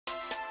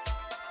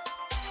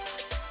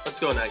What's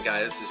going on,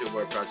 guys? This is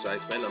your boy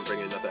ProjectIceman. I'm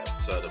bringing another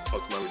episode of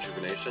Pokemon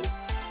Rejuvenation.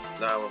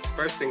 Now,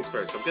 first things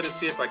first, I'm going to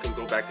see if I can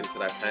go back into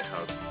that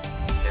penthouse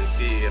and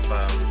see if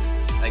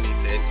I need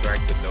to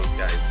interact with those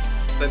guys.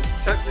 Since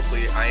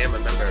technically I am a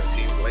member of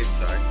Team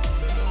Bladestar.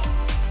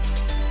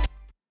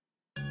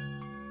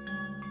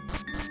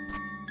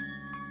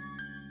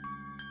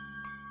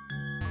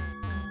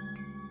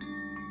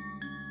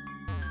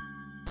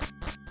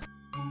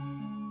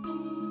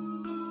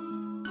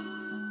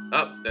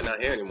 Oh, they're not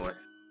here anymore.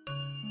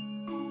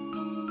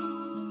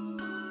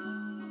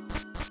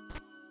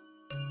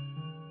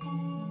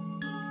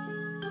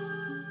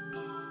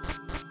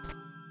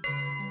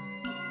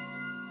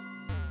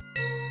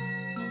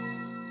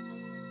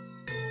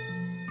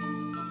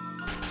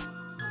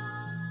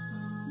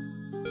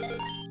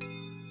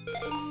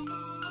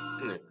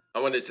 I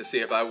wanted to see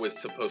if I was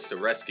supposed to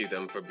rescue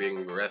them for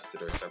being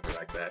arrested or something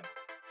like that.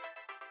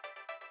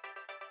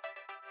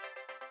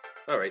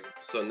 Alright,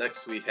 so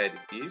next we head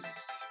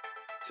east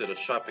to the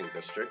shopping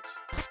district.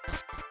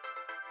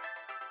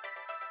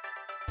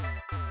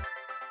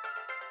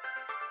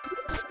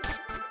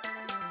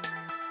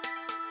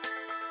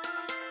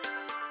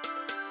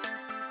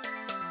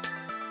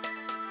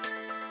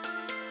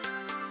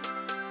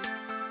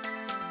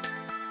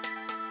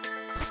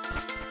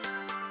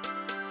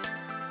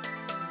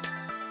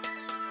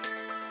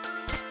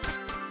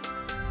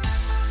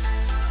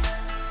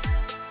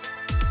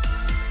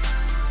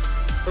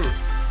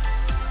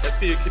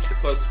 SPU keeps a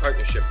close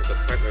partnership with the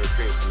Department of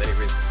Dreams for many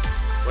reasons.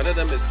 One of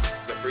them is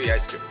the free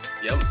ice cream.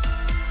 Yum!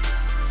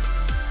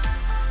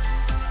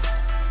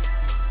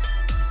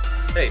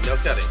 Hey, no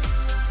cutting.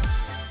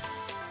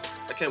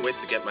 I can't wait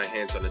to get my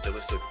hands on a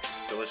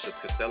delicious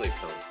Castelli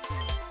cone.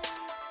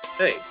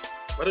 Hey,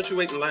 why don't you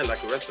wait in line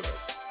like the rest of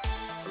us?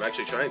 I'm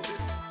actually trying to.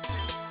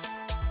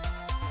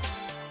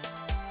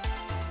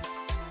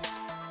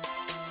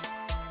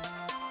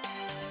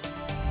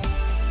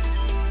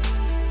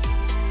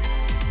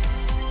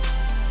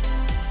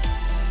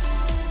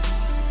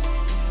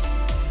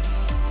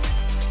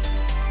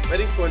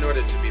 Waiting for an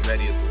order to be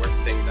ready is the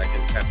worst thing that can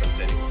happen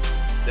to anyone.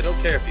 They don't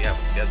care if you have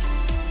a schedule.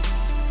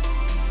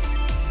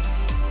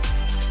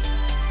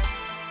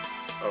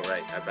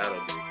 Alright, I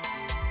battled you.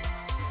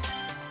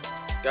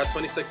 Got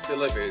 26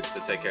 deliveries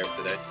to take care of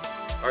today.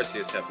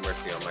 Arceus, have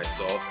mercy on my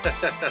soul.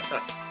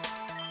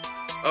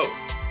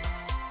 Oh.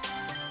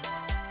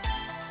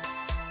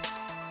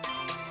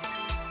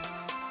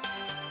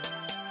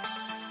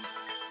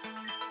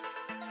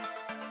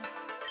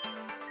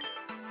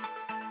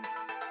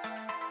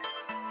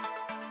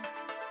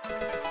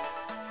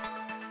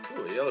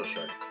 Ooh, a yellow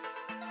shark.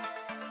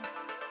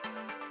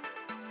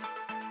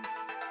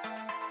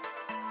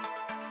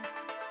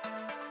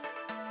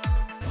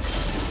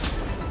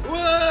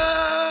 Whoa!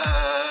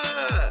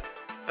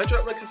 I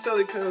dropped my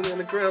Castelli cone on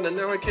the ground and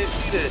now I can't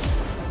eat it.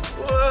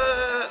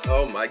 What?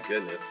 Oh my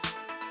goodness.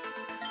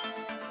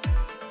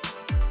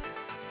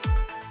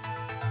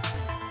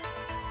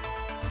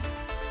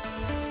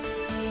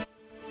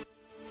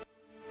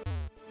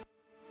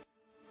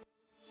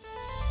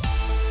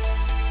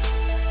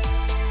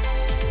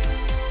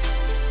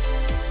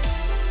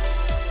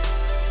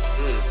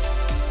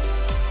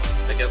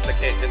 I guess I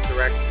can't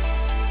interact.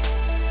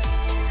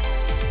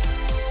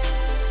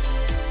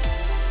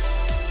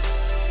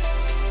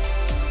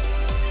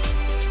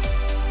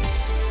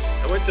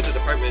 I went to the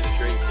Department of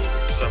Dreams to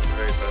shop for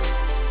various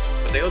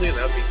items, but they only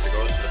allowed me to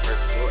go into the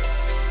first floor.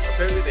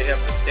 Apparently they have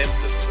the stamp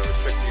system that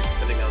restricts you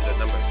depending on the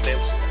number of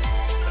stamps you have.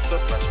 That's so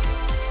questionable.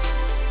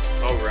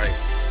 Alright.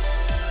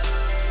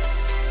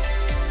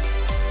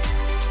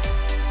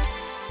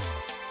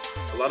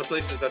 A lot of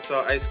places that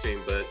sell ice cream,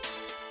 but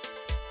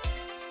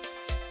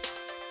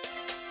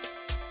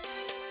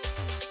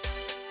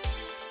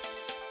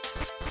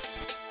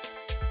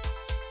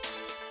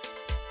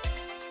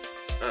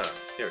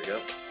here we go.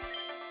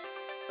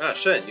 Ah,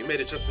 Shen, you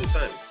made it just in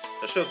time.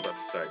 The show's about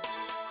to start.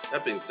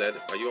 That being said,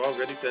 are you all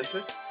ready to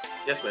enter?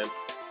 Yes, ma'am.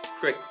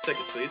 Great,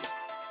 tickets please.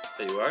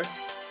 There you are.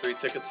 3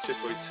 tickets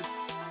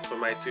for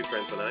my 2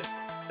 friends and I.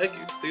 Thank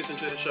you. Please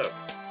enjoy the show.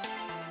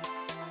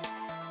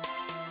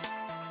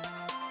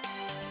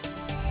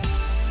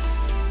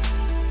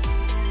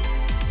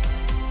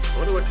 I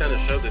wonder what kind of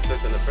show this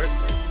is in the first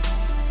place.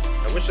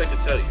 I wish I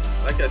could tell you.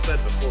 Like I said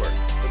before,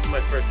 this is my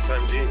first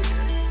time being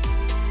here.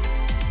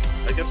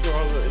 I guess we're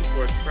all in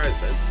for a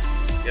surprise then.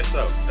 Yes,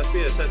 so, let's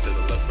be attentive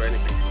and look for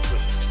anything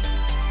suspicious.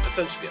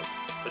 Attention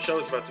guests, the show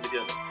is about to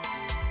begin.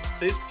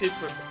 Please keep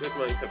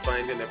Pokemon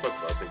confined in their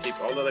Pokeballs and keep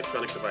all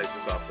electronic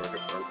devices off or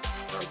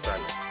on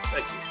silent.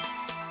 Thank you.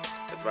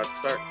 It's about to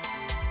start.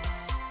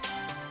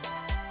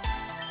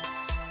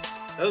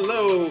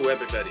 Hello,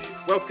 everybody.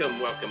 Welcome,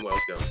 welcome,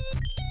 welcome.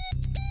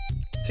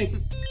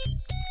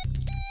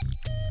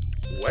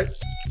 What?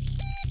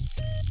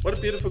 What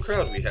a beautiful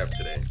crowd we have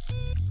today.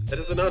 It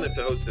is an honor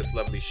to host this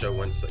lovely show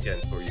once again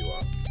for you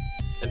all.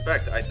 In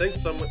fact, I think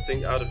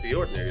something out of the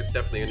ordinary is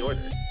definitely in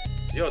order.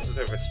 You all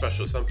deserve a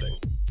special something.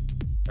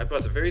 I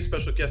brought a very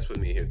special guest with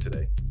me here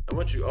today. I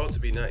want you all to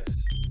be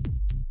nice.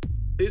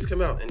 Please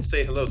come out and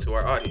say hello to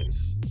our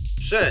audience.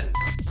 Shen!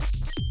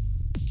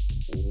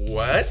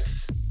 What?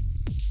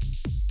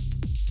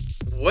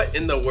 What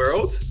in the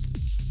world?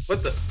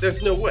 What the?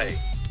 There's no way.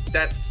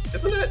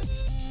 Isn't it?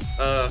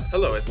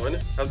 Hello everyone.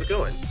 How's it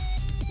going?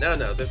 No,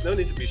 there's no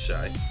need to be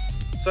shy.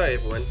 Sorry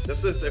everyone,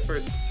 this is their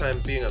first time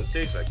being on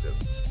stage like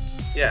this.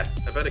 Yeah,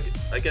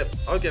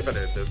 I'll get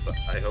better at this,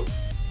 I hope.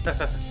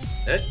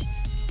 Eh?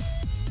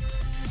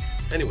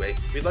 Anyway,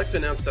 we'd like to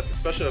announce that the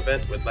special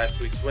event with last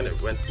week's winner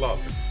went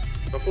flawless.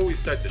 Before we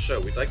start the show,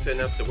 we'd like to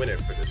announce the winner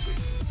for this week.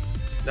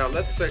 Now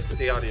let's search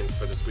the audience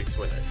for this week's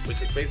winner, which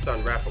is based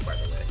on raffle by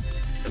the way.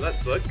 And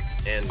let's look,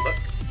 and look.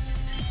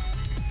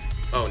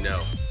 Oh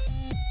no.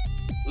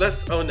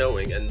 Less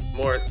oh-knowing and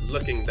more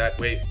looking that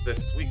way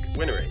this week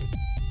winnering.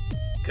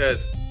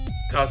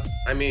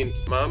 I mean,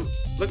 Mom,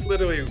 look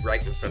literally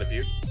right in front of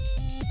you.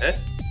 Eh?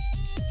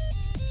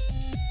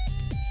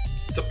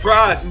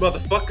 Surprise,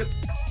 motherfucker!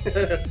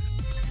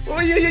 Oh,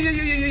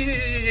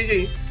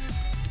 yeah.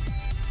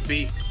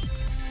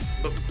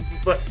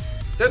 But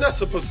they're not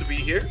supposed to be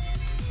here.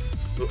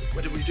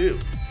 What did we do?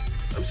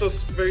 I'm so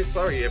very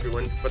sorry,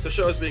 everyone, but the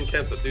show is being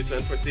cancelled due to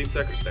unforeseen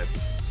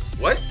circumstances.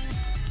 What?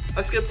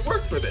 I skipped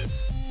work for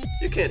this.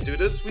 You can't do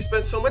this. We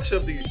spent so much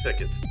of these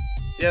tickets.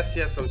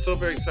 Yes, I'm so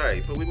very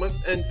sorry, but we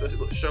must end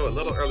the show a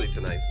little early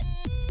tonight.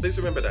 Please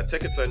remember that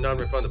tickets are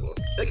non-refundable.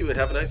 Thank you and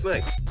have a nice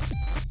night.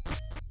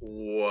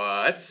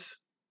 What?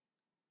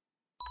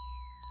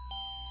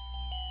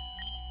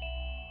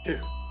 Phew.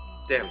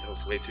 Damn, that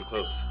was way too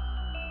close.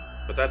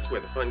 But that's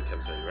where the fun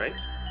comes in, right?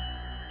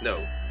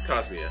 No,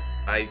 Cosmia,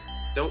 I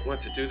don't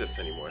want to do this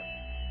anymore.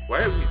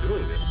 Why are we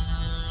doing this?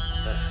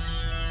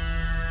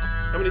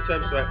 How many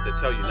times do I have to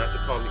tell you not to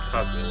call me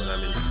Cosmia when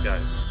I'm in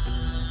disguise?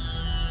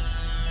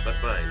 But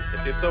fine,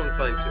 if you're so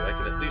inclined to, I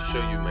can at least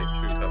show you my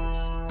true colors.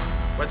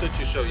 Why don't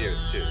you show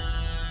yours too?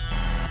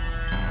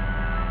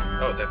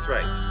 Oh, that's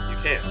right, you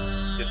can't.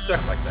 You're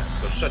stuck like that,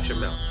 so shut your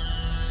mouth.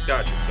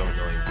 God, you're so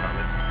annoying,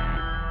 Comet.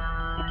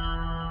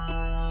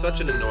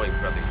 Such an annoying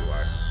brother you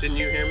are. Didn't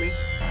you hear me?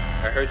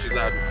 I heard you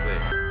loud and clear.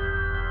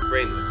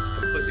 Brainless,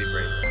 completely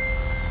brainless.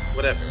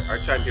 Whatever, our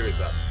time here is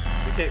up.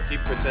 We can't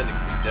keep pretending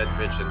to be dead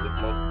bitch and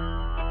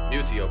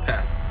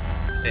mutiopath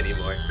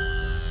anymore.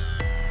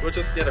 We'll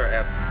just get our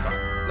asses caught.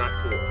 Not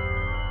cool.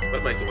 What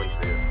am I going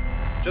to do?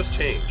 Just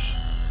change.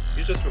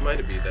 You just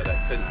reminded me that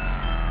I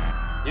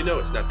couldn't. You know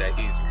it's not that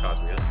easy,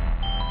 Cosmia.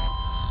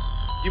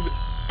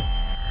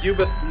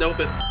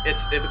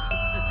 It's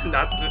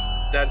not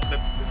that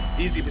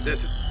easy, but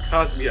that's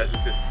Cosmia.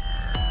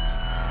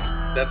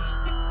 That's,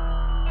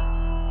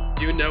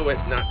 you know it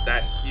not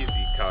that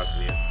easy,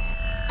 Cosmia.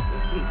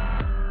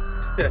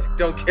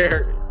 Don't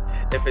care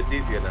if it's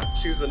easy or not.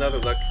 Choose another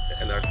look,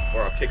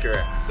 or I'll kick your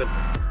ass. Simple.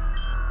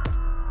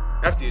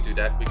 After you do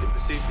that, we can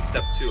proceed to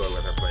step 2 of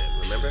our plan,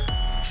 remember?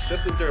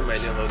 Just endure my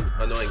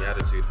annoying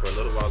attitude for a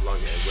little while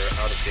longer and we're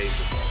out of danger,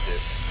 so I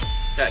did.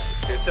 Heck,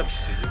 if you're tempted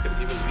to, you can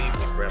even leave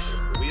me forever,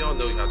 but we all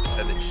know how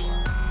dependent you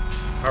are.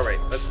 Alright,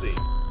 let's see.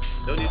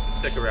 No need to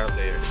stick around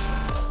there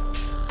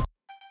anymore.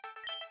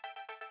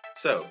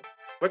 So,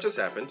 what just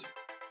happened?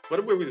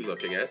 What were we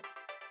looking at?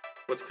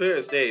 What's clear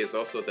as day is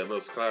also the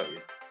most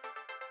cloudy.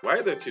 Why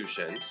are there 2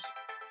 Shens?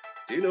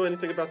 Do you know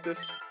anything about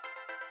this?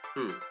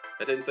 I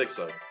didn't think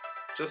so.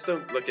 Just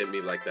don't look at me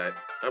like that.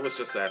 I was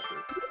just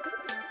asking.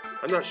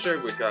 I'm not sure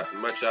we got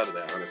much out of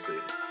that, honestly.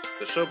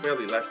 The show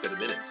barely lasted a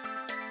minute.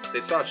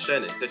 They saw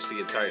Shen and ditched the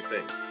entire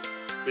thing.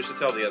 We should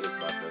tell the others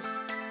about this.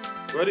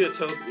 Rhodia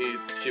told me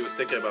she was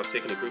thinking about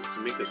taking a group to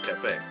Mika's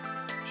cafe.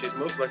 She's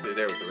most likely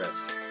there with the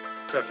rest.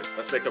 Perfect.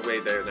 Let's make our way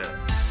there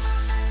now.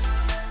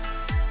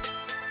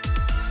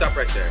 Stop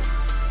right there.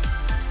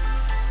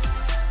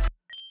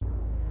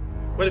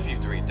 What have you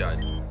 3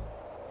 done?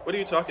 What are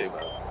you talking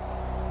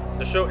about?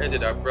 The show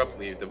ended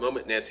abruptly the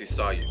moment Nancy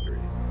saw you 3.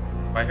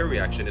 By her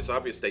reaction, it's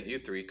obvious that you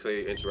 3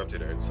 clearly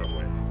interrupted her in some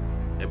way.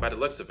 And by the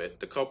looks of it,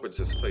 the culprit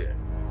is clear.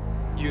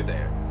 You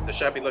there, the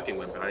shabby-looking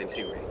one behind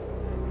Huey.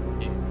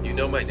 You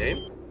know my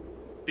name?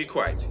 Be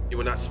quiet. You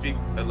will not speak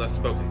unless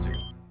spoken to.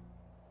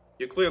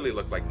 You clearly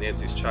look like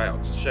Nancy's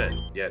child, Shen,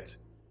 yet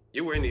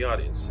you were in the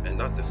audience and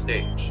not the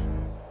stage.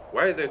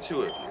 Why are there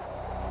 2 of you?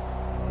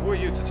 Who are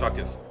you to talk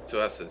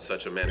to us in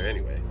such a manner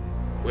anyway?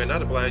 We are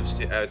not obliged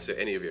to answer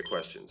any of your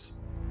questions.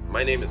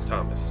 My name is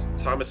Thomas.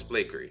 Thomas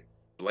Blakery.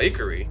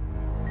 Blakery?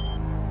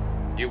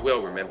 You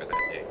will remember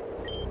that name.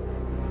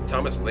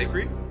 Thomas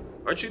Blakery?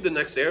 Aren't you the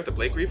next heir of the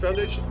Blakery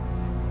Foundation?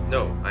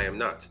 No, I am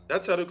not.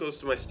 That title goes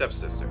to my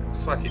stepsister,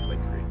 Saki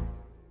Blakery.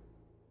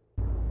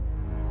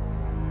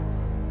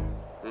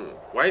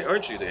 Why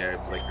aren't you the heir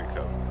of Blakery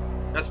Co.?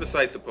 That's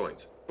beside the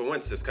point. For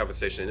once, this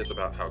conversation is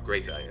about how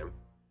great I am.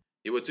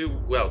 You will do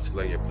well to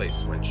learn your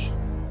place, wench.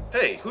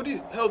 Hey, who the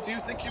hell do you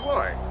think you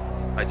are?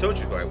 I told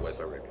you who I was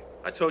already.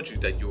 I told you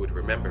that you would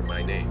remember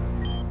my name.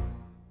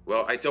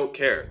 Well, I don't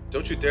care.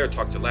 Don't you dare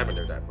talk to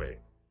Lavender that way.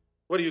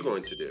 What are you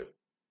going to do?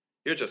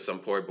 You're just some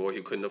poor boy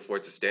who couldn't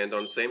afford to stand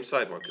on the same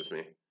sidewalk as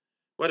me.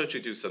 Why don't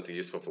you do something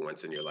useful for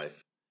once in your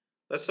life?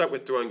 Let's start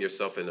with throwing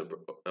yourself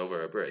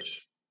over a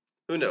bridge.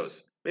 Who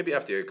knows? Maybe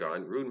after you're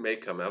gone, Rune may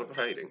come out of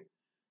hiding.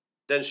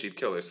 Then she'd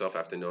kill herself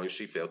after knowing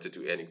she failed to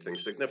do anything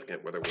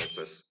significant with her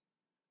wishes.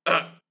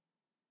 How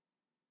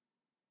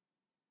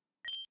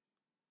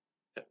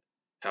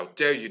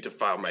dare you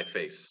defile my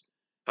face?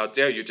 How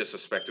dare you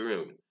disrespect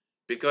Rune?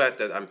 Be glad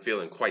that I'm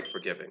feeling quite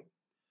forgiving.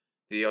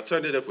 The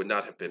alternative would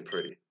not have been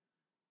pretty.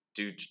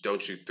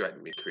 Don't you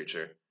threaten me,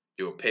 creature.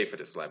 You will pay for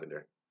this,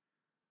 Lavender.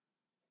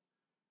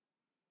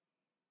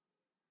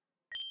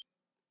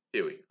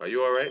 Huey, are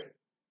you alright?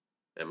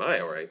 Am I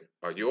alright?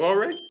 Are you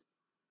alright?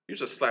 You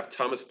just slapped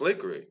Thomas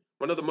Blakery,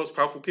 one of the most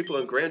powerful people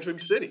in Grand Dream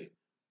City.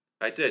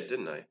 I did,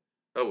 didn't I?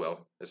 Oh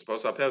well, I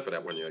suppose I'll pay for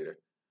that one later.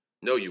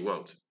 No, you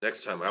won't.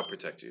 Next time I'll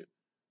protect you.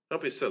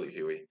 Don't be silly,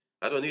 Huey.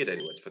 I don't need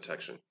anyone's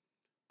protection.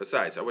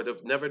 Besides, I would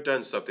have never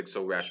done something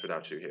so rash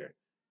without you here.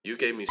 You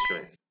gave me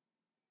strength.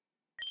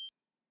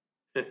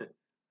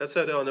 Let's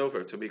head on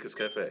over to Mika's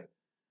Cafe.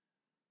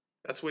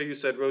 That's where you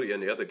said Rhodey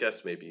and the other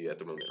guests may be at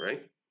the moment,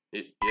 right?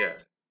 Yeah.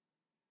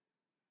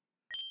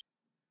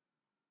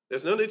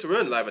 There's no need to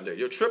run, Lavender.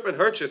 You'll trip and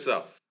hurt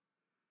yourself.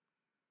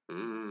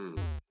 Hmm.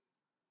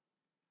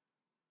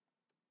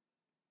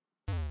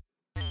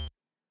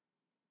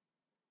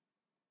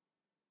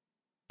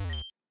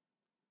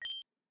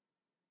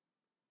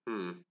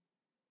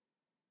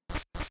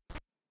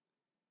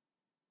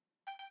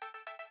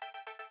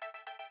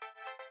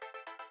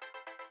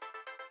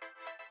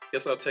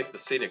 Guess I'll take the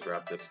scenic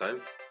route this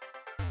time.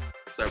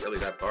 It's not really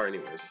that far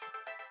anyways.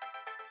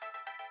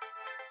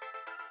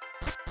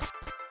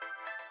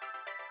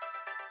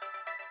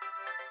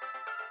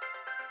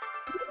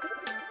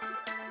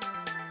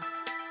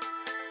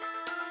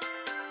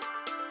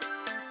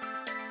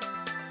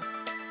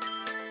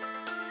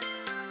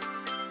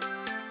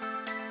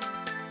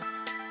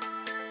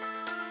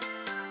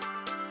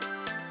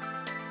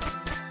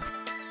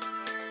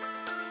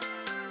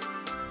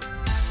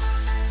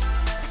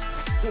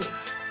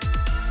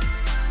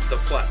 The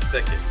plot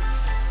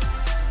thickens.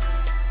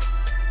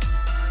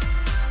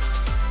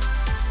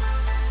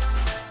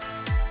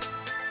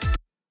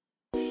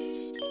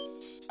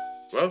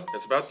 Well,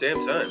 it's about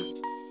damn time.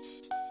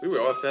 We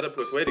were all fed up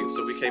with waiting,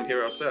 so we came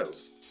here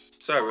ourselves.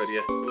 Sorry,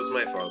 Rydia, it was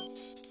my fault.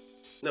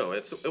 No,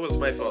 it was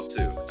my fault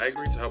too. I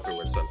agreed to help her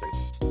with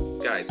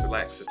something. Guys,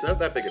 relax, it's not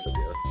that big of a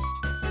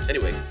deal.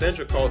 Anyway,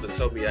 Sandra called and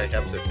told me I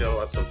have to fill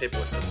out some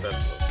paperwork for the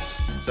festival.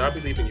 So I'll be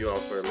leaving you all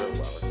for a little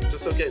while.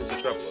 Just don't get into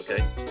trouble,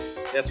 okay?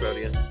 Yes,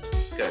 Rhodia.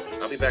 Good.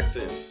 I'll be back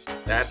soon.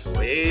 That's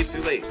way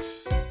too late.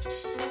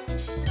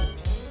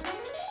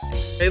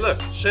 Hey look,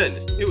 Shen,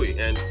 Huey,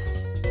 and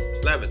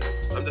Lavender.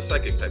 I'm the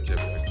psychic type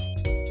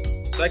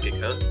Gemini. Psychic,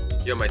 huh?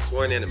 You're my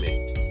sworn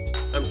enemy.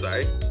 I'm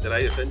sorry, did I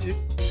offend you?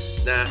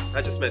 Nah,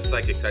 I just meant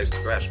psychic types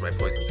thrash my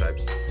poison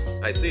types.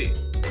 I see.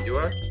 And you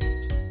are?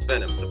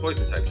 Venom, the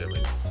poison type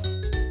Gemini.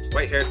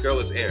 White-haired girl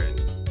is Aaron.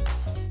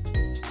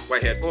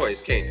 White-haired boy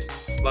is Kanan.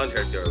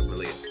 Blonde-haired girl is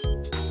Malia.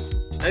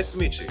 Nice to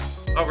meet you.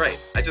 All right,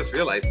 I just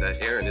realized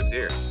that Aaron is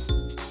here.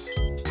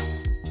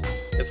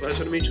 It's a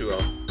pleasure to meet you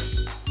all.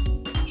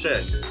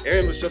 Shen,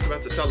 Aaron was just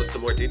about to tell us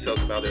some more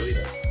details about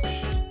Elita.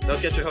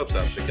 Don't get your hopes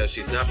up, because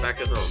she's not back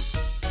at home.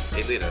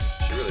 Elita,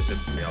 she really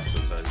pisses me off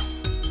sometimes.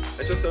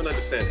 I just don't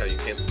understand how you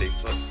can't stay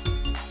put.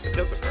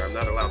 Because of her, I'm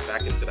not allowed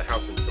back into the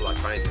house until I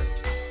find her.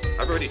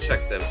 I've already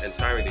checked the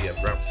entirety of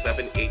Route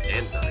 7, 8,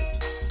 and 9.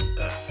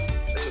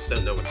 I just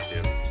don't know what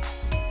to do.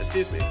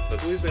 Excuse me, but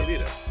who is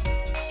Elita?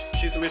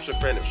 She's a mutual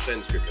friend of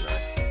Shen's group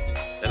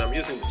and I'm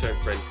using the term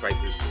friend quite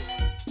loosely.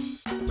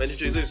 When did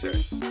you lose her?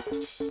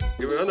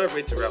 We were on our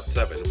way to Route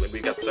 7 when we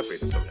got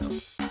separated somehow.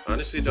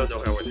 Honestly, don't know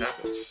how it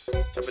happened.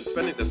 I've been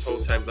spending this whole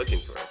time looking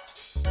for her.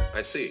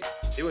 I see.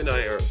 You and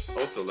I are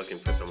also looking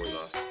for someone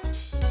lost.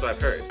 So I've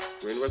heard.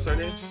 Rune was her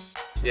name?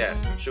 Yeah,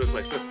 she was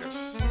my sister.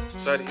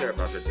 Sorry to hear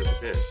about her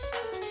disappearance.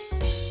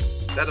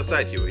 That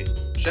aside, Huey,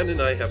 Shen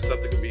and I have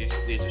something we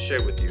need to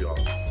share with you all.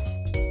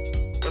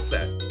 What's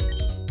that?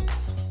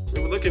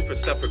 We were looking for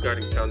stuff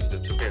regarding Talon's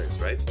disappearance,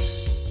 right?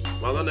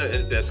 While on our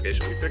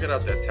investigation, we figured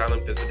out that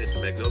Talon visited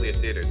the Magnolia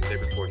Theater the day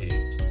before he...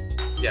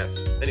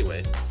 Yes,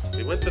 anyway,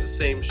 we went to the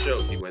same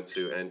show he went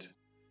to, and...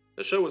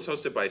 The show was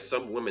hosted by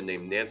some woman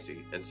named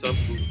Nancy, and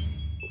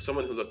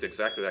someone who looked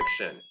exactly like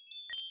Shen.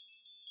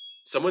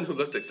 Someone who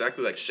looked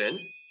exactly like Shen?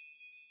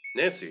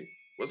 Nancy,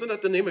 wasn't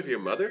that the name of your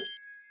mother?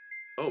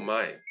 Oh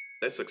my,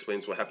 this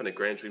explains what happened at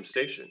Grand Dream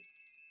Station.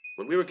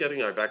 When we were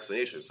getting our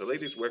vaccinations, the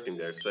ladies working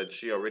there said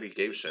she already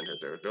gave Shen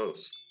their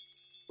dose.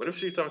 What if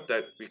she thought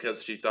that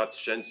because she thought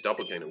Shen's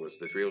doppelganger was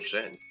the real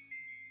Shen?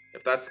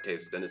 If that's the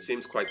case, then it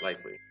seems quite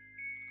likely.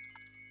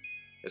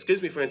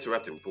 Excuse me for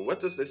interrupting, but what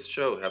does this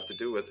show have to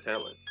do with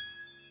Helen?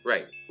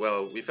 Right,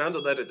 well, we found a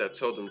letter that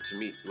told him to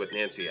meet with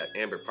Nancy at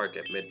Amber Park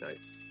at midnight.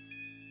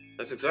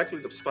 That's exactly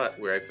the spot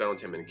where I found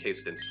him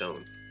encased in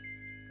stone.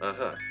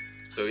 Uh-huh.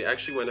 So he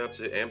actually went out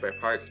to Amber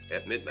Park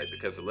at midnight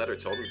because the letter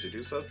told him to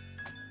do so?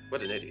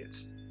 What an idiot.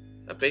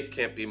 A bait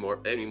can't be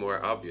any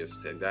more obvious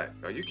than that.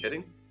 Are you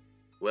kidding?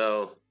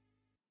 Well...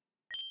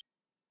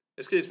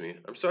 Excuse me,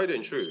 I'm sorry to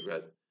intrude,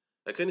 Red.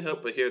 I couldn't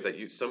help but hear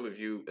that some of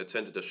you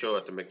attended the show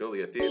at the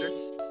Magnolia Theater?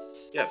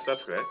 Yes,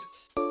 that's correct.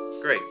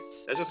 Great.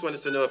 I just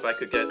wanted to know if I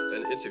could get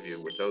an interview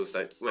with those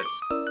that went.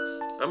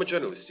 I'm a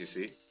journalist, you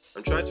see.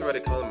 I'm trying to write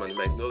a column on the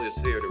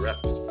Magnolia's Theater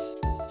Reps.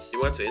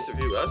 You want to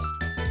interview us?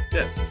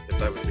 Yes, if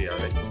that would be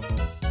alright.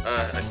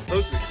 I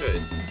suppose we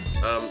could.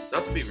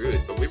 Not to be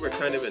rude, but we were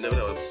kind of in the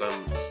middle of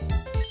some...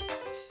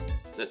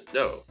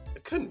 No,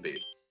 it couldn't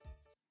be.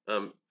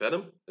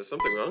 Venom, is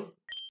something wrong?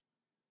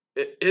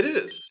 It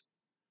is.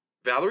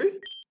 Valerie?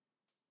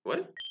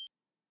 What?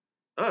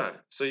 Ah,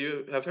 so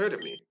you have heard of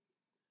me.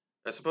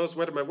 I suppose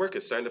word of my work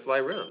is starting to fly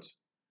around.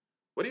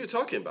 What are you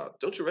talking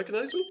about? Don't you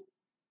recognize me?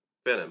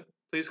 Venom,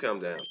 please calm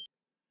down.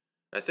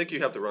 I think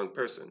you have the wrong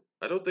person.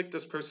 I don't think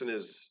this person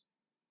is...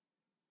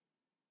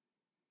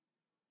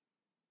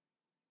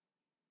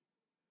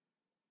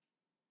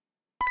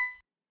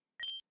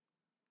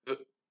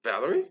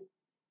 Valerie?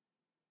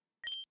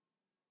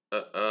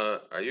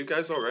 Are you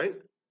guys alright?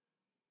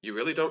 You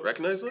really don't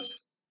recognize us?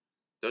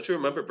 Don't you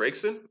remember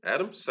Breakson,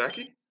 Adam,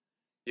 Saki?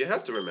 You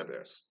have to remember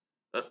us.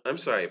 I'm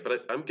sorry,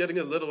 but I'm getting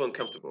a little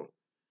uncomfortable.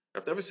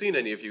 I've never seen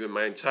any of you in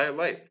my entire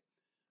life.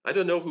 I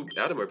don't know who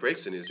Adam or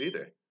Breakson is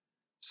either.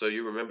 So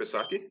you remember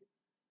Saki?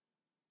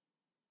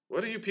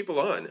 What are you people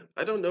on?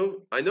 I don't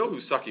know. I know who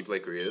Saki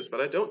Blakery is,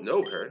 but I don't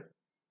know her.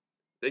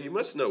 Then you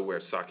must know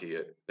where Saki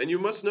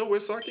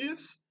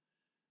is.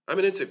 I'm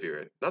an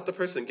interviewer, not the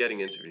person getting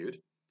interviewed.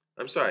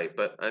 I'm sorry,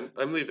 but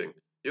I'm leaving.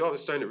 You all are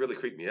starting to really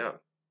creep me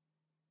out.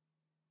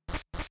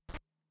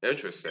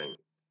 Interesting.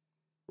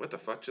 What the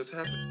fuck just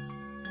happened?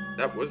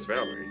 That was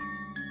Valerie.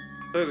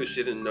 Clearly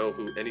she didn't know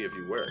who any of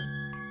you were.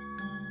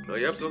 Are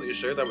you absolutely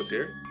sure that was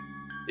here?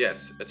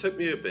 Yes, it took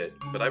me a bit,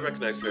 but I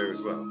recognized her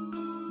as well.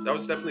 That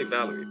was definitely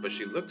Valerie, but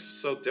she looks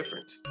so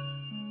different.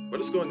 What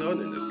is going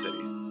on in this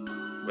city?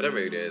 Whatever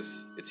it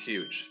is, it's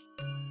huge.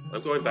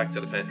 I'm going back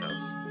to the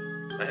penthouse.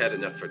 I had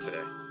enough for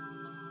today.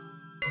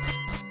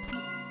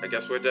 I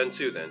guess we're done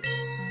too then.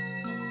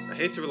 I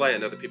hate to rely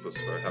on other people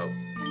for help.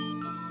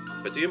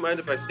 But do you mind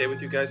if I stay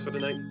with you guys for the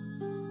night?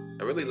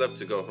 I really love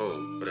to go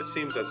home, but it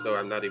seems as though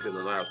I'm not even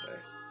allowed there.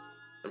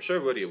 I'm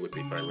sure Woody would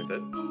be fine with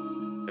it.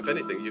 If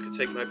anything, you could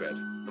take my bed.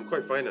 I'm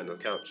quite fine on the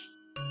couch.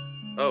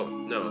 Oh,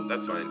 no,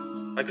 that's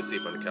fine. I can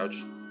sleep on the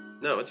couch.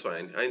 No, it's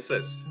fine. I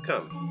insist.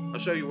 Come. I'll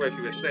show you where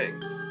you were staying.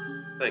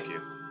 Thank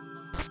you.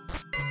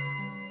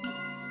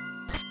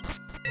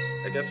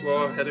 I guess we're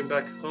all heading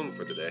back home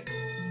for today.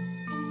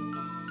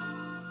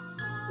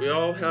 We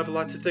all have a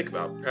lot to think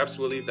about. Perhaps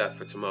we'll leave that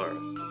for tomorrow.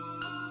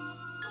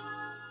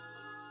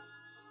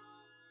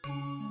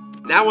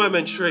 Now I'm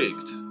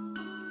intrigued.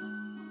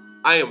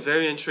 I am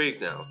very intrigued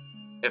now.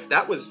 If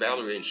that was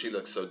Valerie and she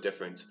looked so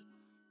different,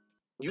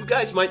 you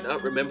guys might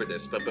not remember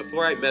this, but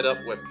before I met up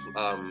with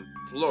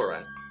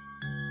Flora,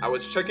 I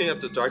was checking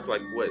out the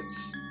Dark-like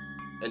woods,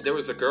 and there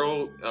was a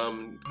girl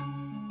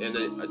in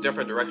a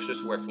different direction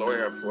to where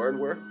Flora and Florin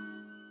were,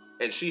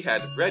 and she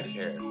had red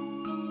hair,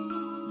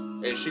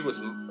 and she was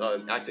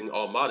acting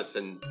all modest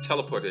and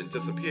teleported and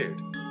disappeared.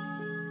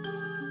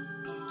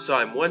 So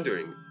I'm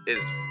wondering,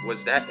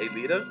 was that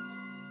Alita?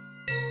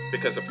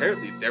 Because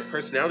apparently their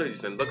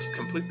personalities and looks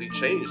completely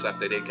changed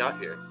after they got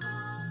here.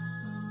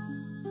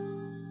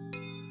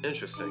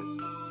 Interesting.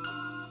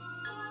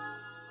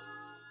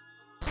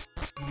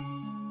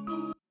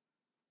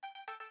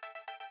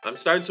 I'm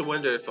starting to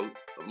wonder if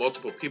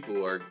multiple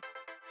people are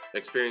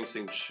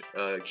experiencing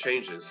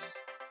changes.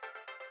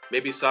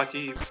 Maybe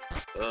Saki,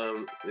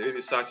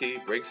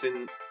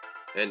 Breakson,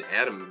 and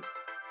Adam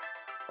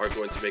are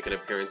going to make an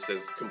appearance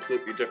as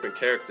completely different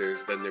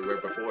characters than they were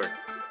before.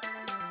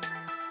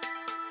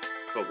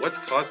 But what's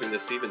causing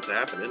this even to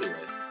happen anyway?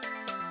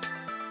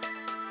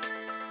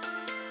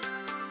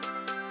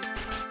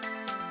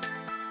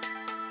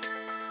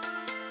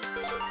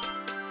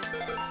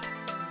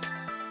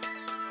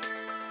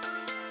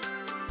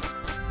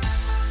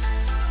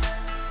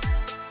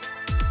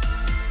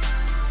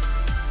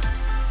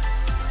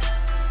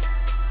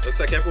 Looks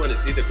like everyone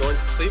is either going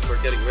to sleep or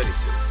getting ready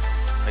to.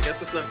 I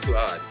guess it's not too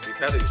odd. We've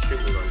had an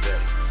extremely long day.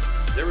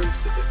 Your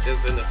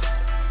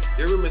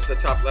room is the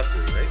top left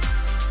room, right?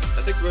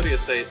 I think Rhodia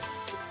said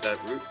that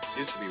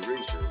used to be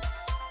Rune's room.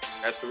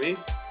 As for me,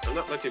 I'm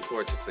not looking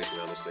forward to sleeping,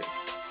 honestly.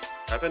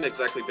 I haven't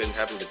exactly been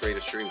having the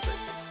greatest dreams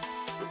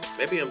lately.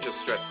 Maybe I'm just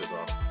stressed is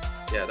all.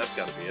 Yeah, that's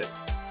gotta be it.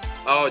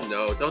 Oh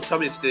no, don't tell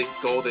me it's the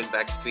golden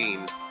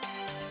vaccine.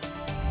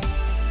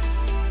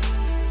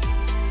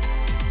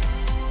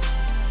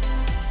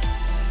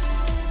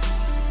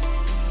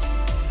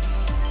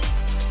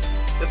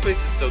 This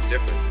place is so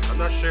different. I'm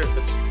not sure if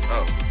it's...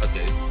 Oh,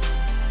 okay.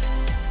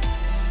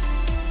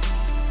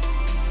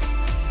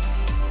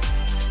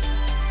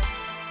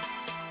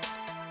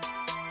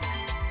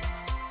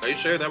 Are you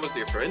sure that was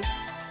your friend?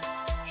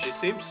 She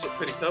seems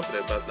pretty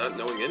confident about not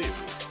knowing any of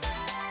you.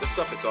 This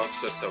stuff is all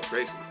just so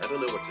crazy. I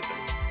don't know what to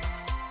think.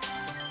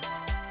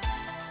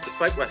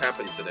 Despite what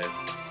happened today,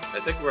 I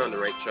think we're on the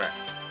right track.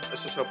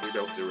 Let's just hope we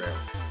don't derail.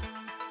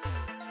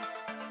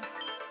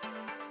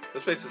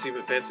 This place is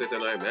even fancier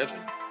than I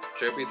imagined.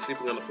 Sure, I'll be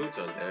sleeping on the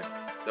futon there.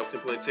 No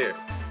complaints here.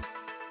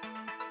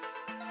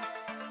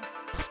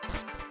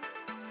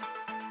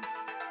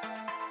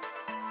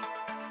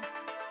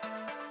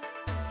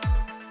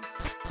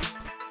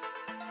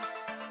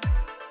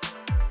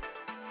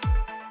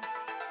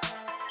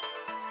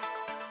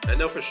 I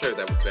know for sure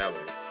that was Valerie.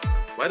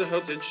 Why the hell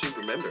didn't she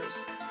remember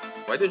us?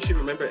 Why didn't she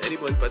remember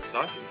anyone but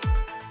Saki?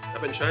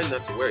 I've been trying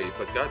not to worry,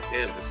 but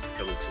goddamn, this is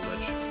becoming too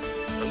much.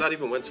 I'm not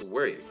even one to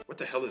worry. What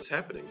the hell is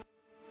happening?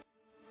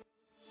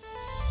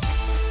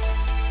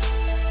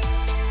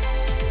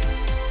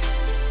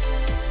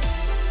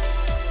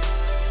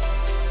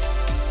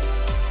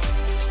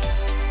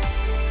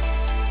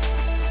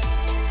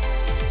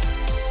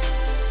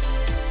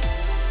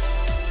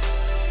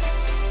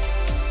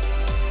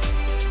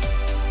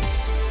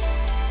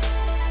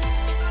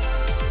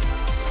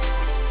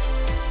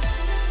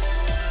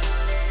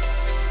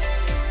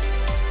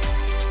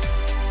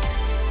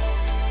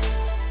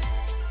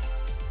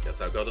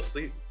 I'll go to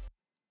sleep.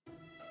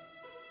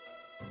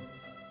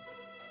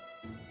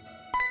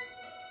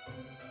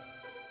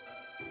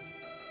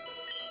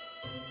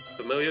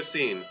 Familiar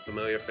scene,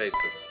 familiar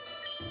faces.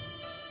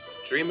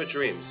 Dream a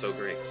dream so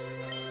great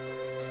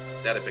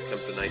that it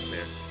becomes a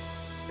nightmare.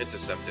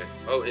 Interceptor.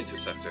 Oh,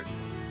 Interceptor.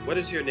 What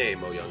is your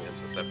name, oh young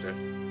Interceptor?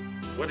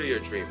 What are your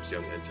dreams,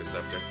 young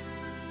Interceptor?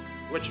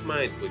 Which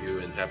mind will you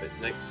inhabit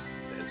next,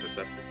 the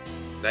Interceptor?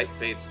 Night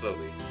fades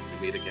slowly.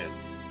 We meet again.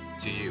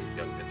 To you,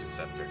 young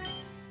Interceptor.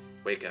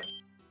 Wake up.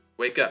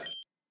 Wake up.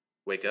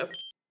 Wake up?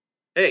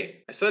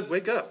 Hey, I said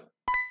wake up.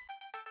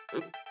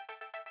 Oop.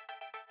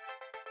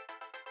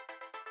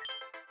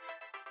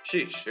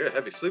 Sheesh, you're a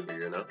heavy sleeper,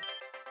 you know.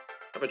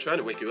 I've been trying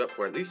to wake you up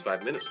for at least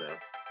 5 minutes now.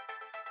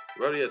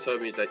 Rhodia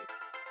told me to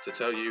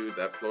tell you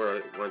that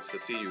Flora wants to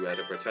see you at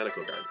a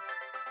botanical garden.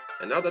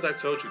 And now that I've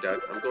told you that,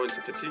 I'm going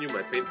to continue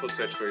my painful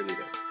search for your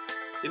leader.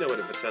 You know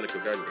what a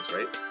botanical garden is,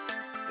 right?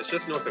 It's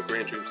just north of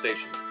Grand Dream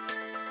Station.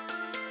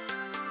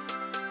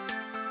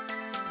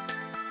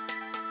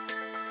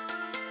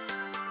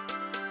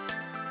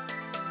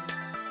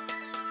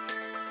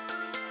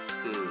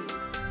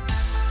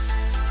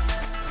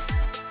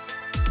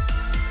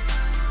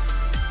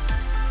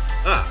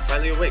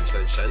 Finally awake,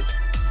 Shen.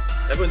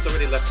 Everyone's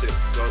already left to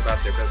go about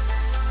their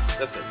business.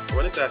 Listen, I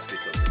wanted to ask you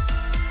something.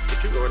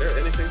 Did you order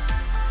anything?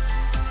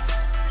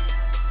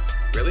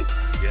 Really?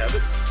 You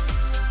haven't?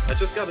 I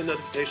just got a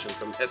notification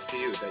from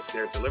SPU that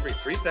they're delivering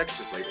 3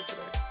 packages later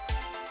today.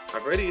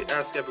 I've already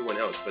asked everyone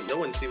else, but no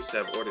one seems to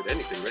have ordered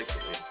anything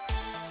recently.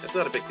 It's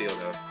not a big deal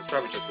though, it's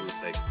probably just a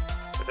mistake.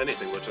 If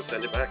anything, we'll just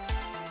send it back.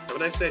 Have a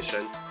nice day,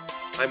 Shen.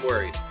 I'm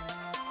worried.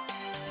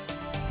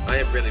 I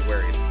am really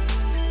worried.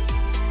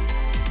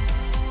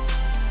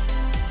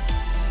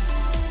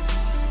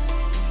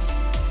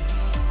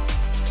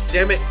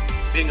 Damn it!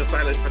 Being a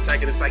silent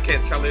protagonist, I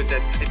can't tell her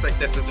that I think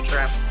this is a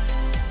trap.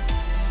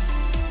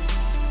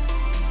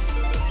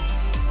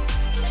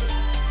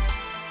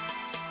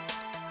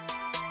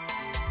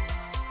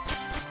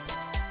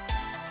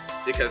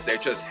 Because there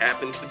just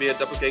happens to be a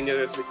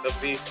doppelganger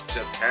of me,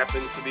 just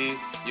happens to be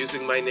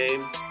using my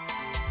name,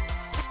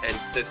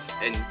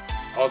 and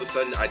all of a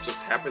sudden I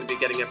just happen to be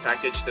getting a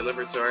package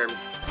delivered to our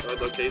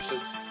location.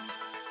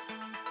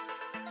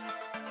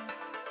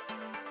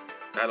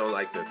 I don't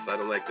like this. I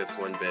don't like this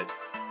one bit.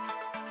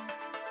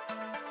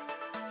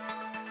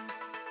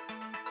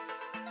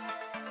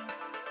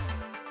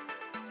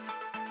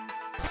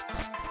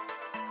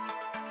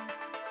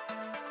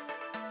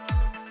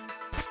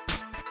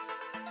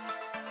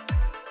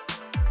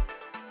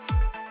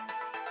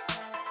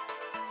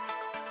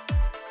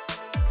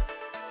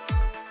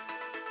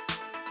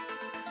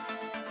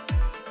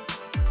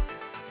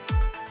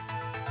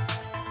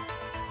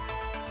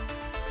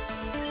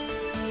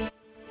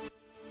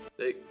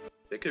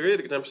 They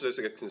created numbers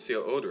that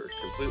conceal odor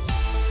completely.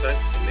 Science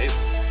is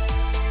amazing.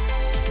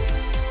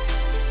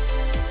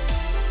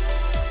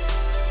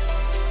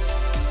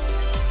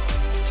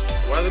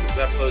 The water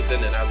that flows in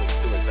and out of the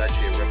sewer is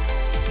actually a river.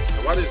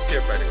 The water is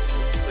purified and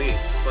clean,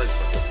 cleansed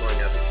before flowing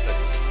out of the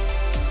city.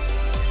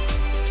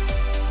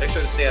 Make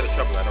sure to stay out of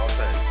trouble at all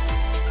times.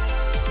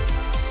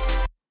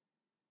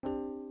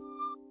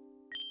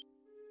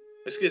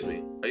 Excuse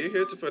me, are you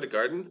here for the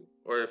garden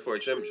or for a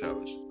gym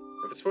challenge?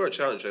 If it's for a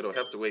challenge, it'll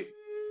have to wait.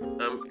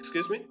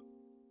 Excuse me?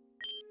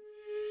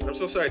 I'm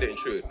so sorry to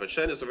intrude, but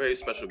Shen is a very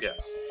special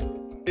guest.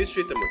 Please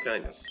treat them with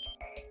kindness.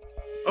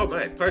 Oh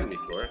my, pardon me,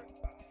 Flora.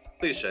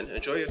 Please, Shen,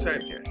 enjoy your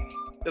time here.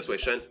 This way,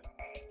 Shen.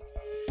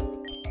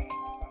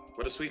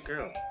 What a sweet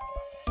girl.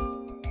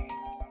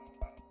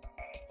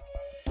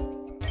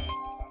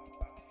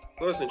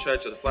 Flora's in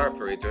charge of the flower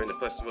parade during the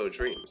Festival of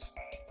Dreams.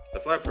 The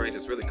flower parade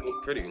is really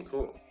cool, pretty and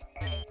cool.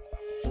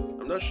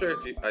 I'm not sure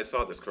if I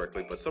saw this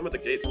correctly, but some of the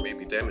gates may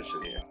be damaged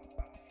in here.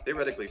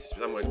 Theoretically,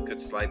 someone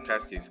could slide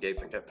past these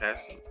gates and get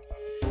past them.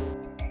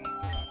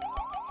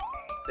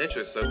 Nature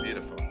is so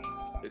beautiful.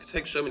 It can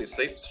take so many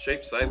shapes,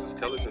 sizes,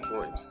 colors, and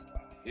forms.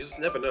 You just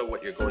never know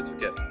what you're going to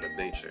get with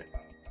nature.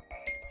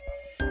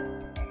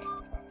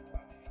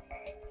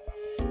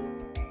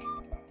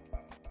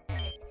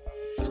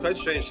 It's quite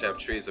strange to have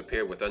trees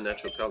appear with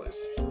unnatural colors.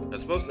 I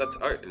suppose that's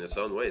art in its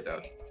own way,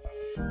 though.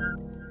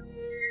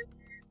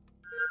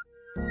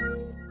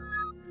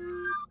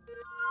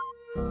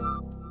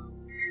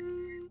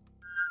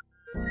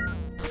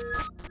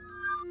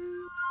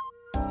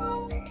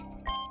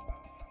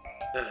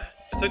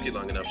 Took you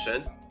long enough,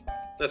 Shen.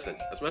 Listen,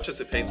 as much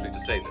as it pains me to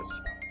say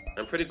this,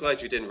 I'm pretty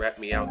glad you didn't rat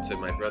me out to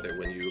my brother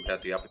when you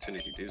had the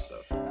opportunity to do so.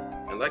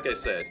 And like I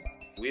said,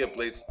 we have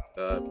Blades...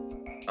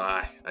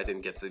 I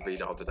didn't get to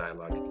read all the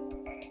dialogue.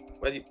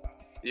 Well,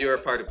 you're a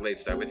part of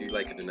Bladestar, whether you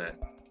like it or not.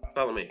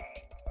 Follow me.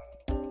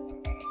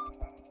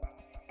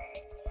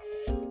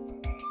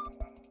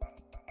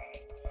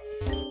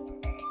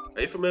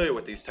 Are you familiar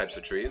with these types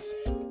of trees?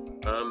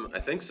 I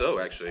think so,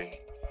 actually.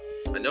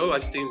 I know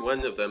I've seen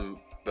one of them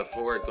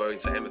before going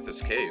to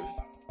Amethyst Cave.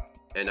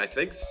 And I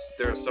think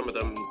there are some of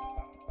them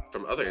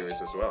from other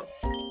areas as well.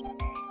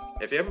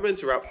 If you've ever been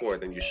to Route 4,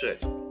 then you should.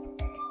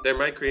 They're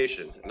my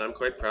creation, and I'm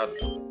quite proud of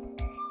them.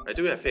 I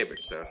do have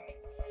favorites, though.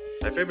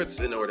 My favorites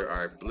in order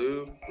are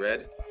blue,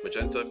 red,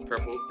 magenta,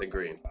 purple, and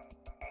green.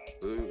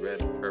 Blue, red,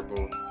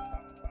 purple...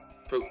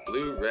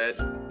 Blue, red,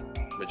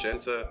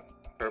 magenta,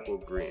 purple,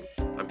 green.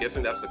 I'm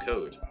guessing that's the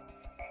code.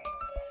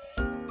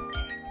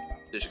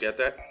 Did you get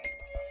that?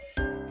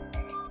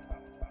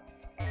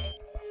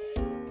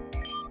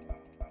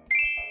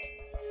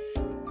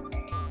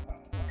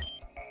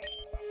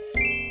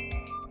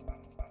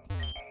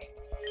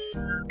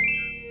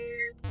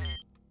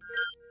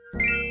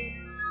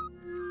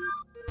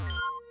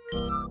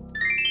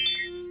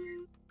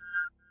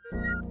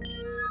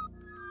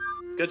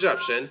 Good job,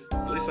 Shen.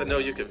 At least I know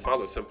you can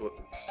follow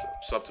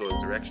subtle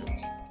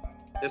directions.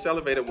 This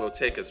elevator will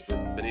take us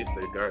beneath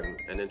the garden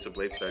and into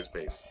Bladestar's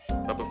base.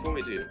 But before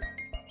we do,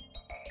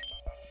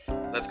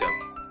 let's go.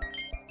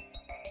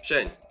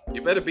 Shen,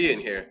 you better be in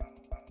here.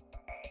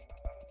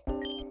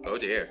 Oh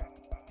dear.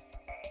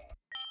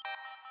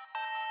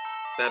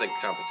 That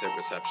incompetent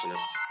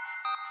receptionist.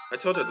 I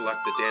told her to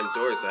lock the damn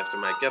doors after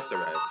my guest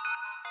arrived.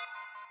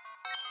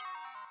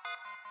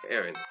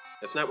 Aaron,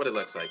 that's not what it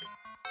looks like.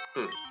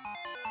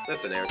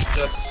 Listen, Aaron,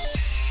 just...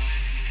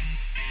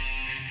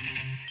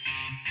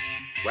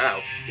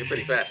 Wow, you're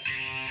pretty fast.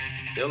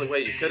 The only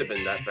way you could have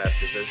been that fast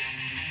is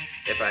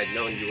if I'd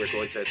known you were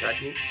going to attack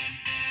me.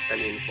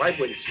 I mean, why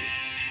wouldn't you?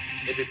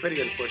 It'd be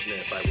pretty unfortunate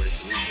if I were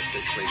to leave this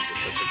place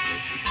with such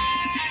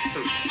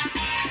information.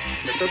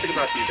 There's something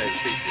about you that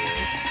intrigues me,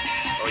 Aaron.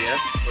 Oh yeah?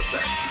 What's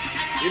that?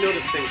 You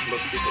notice things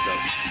most people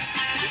don't.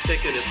 You take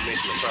in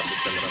information and process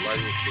them at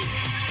alarming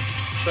speeds.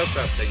 So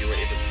fast that you were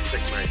able to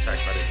predict my attack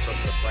by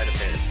just a sleight of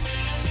hand.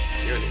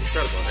 You're an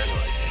incredible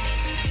analyzer.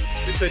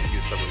 We could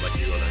use someone like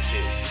you on our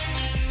team.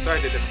 Sorry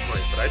to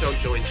disappoint, but I don't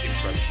join teams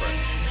by the press.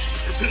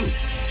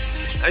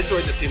 I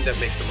joined the team that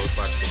makes the most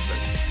logical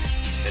sense.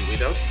 And we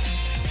don't?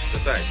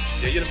 Besides,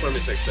 your uniform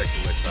is exactly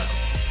my style.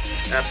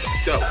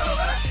 Absolutely. Go!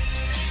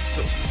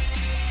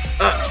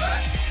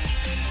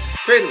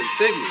 Cradley,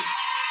 save me!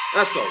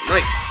 Absol,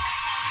 Knight!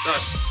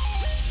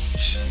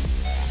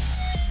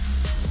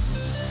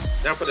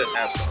 Now for the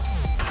Absol.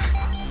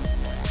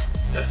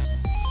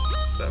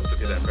 That was a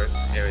good effort,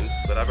 Aaron,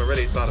 but I've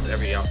already thought of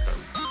every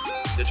outcome.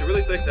 Did you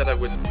really think that I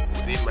would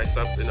leave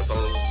myself in a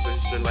vulnerable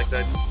position like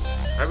that?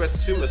 I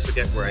rest too much to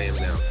get where I am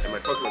now, and my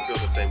Pokemon feel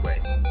the same way.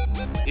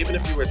 Even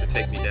if you were to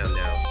take me down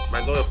now,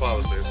 my loyal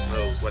followers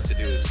know what to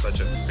do if such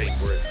a fate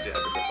were to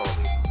ever befall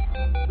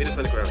me. Meet us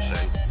on the ground,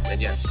 Shine.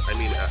 And yes, I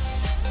mean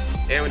us.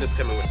 Aaron is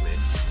coming with me.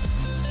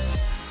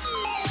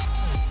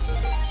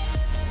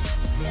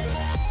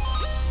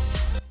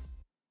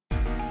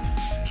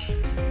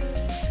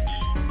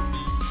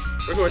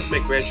 We're going to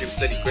make Grand Dream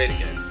City great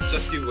again.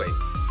 Just you wait.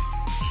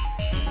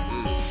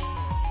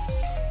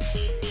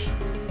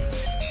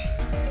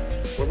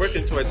 We're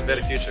working towards a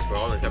better future for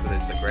all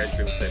inhabitants of Grand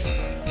Dream City.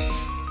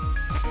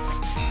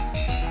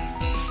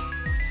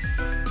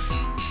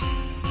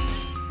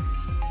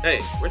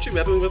 Hey, weren't you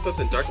meddling with us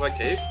in Darklight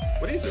Cave?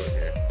 What are you doing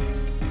here?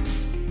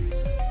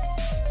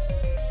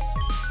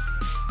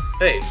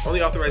 Hey,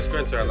 only authorized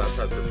grunts are allowed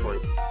past this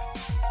point.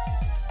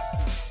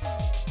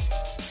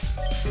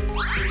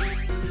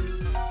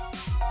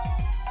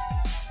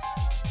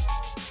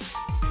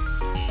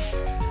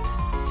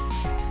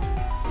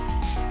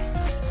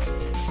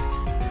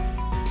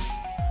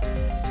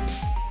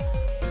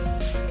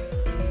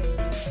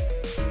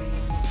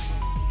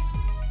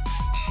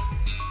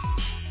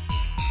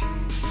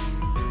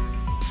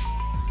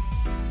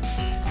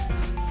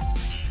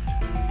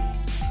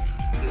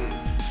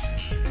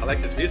 I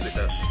like this music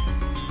though.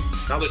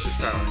 Knowledge is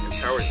power, and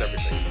power is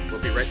everything.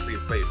 We'll be rightfully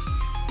placed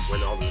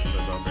when all of this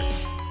is over.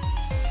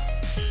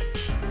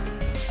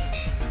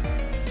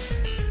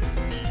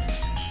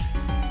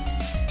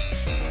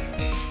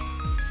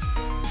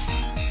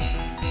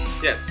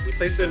 Yes, we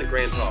placed her in the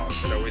Grand Hall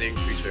and are waiting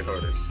creature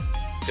hoarders.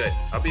 Good,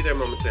 I'll be there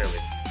momentarily.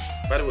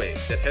 By the way,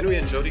 did Henry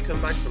and Jody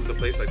come back from the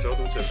place I told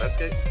them to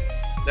investigate?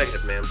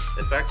 Negative, ma'am.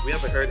 In fact, we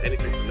haven't heard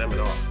anything from them at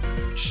all.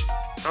 Shh!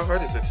 How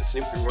hard is it to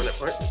sneak through one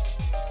apartment?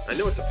 I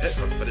know it's a pet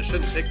house, but it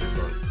shouldn't take this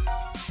long.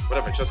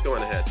 Whatever, just go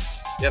on ahead.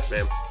 Yes,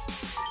 ma'am.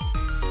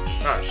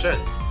 Ah, Shen.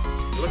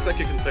 It looks like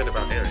you're concerned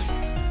about Erin.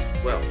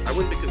 Well, I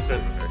wouldn't be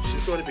concerned with her.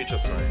 She's going to be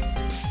just fine.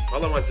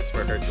 All I want is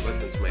for her to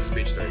listen to my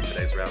speech during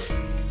today's rally.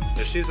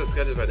 If she's as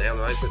good of an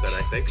analyzer than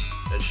I think,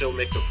 then she'll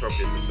make the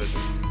appropriate decision.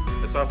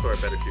 It's all for a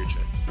better future.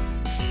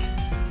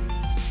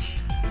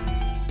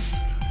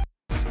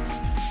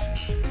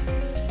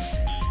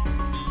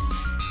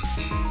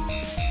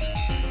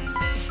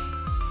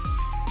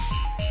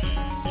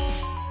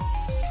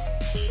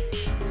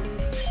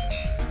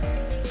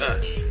 Ah,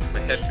 my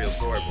head feels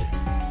horrible.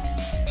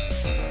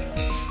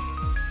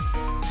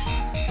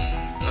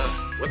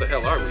 Ah, where the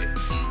hell are we?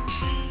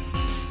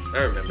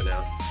 I remember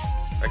now.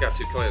 I got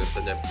too close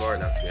and then Flora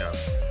knocked me out.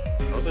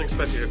 I wasn't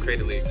expecting her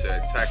cradily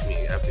to attack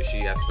me after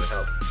she asked for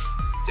help.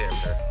 Damn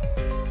her.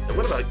 And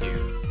what about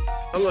you?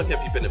 How long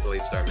have you been a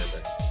Blade Star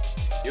member?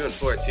 You and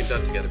Flora teamed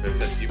up together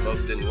because you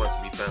both didn't want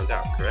to be found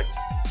out, correct?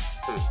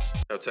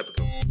 How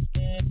typical.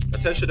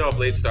 Attention all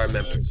Blade Star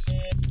members.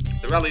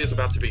 The rally is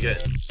about to begin.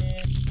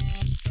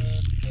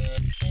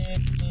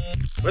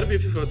 What a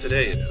beautiful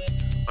day it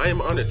is. I am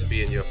honored to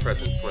be in your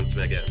presence once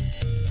again.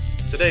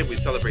 Today we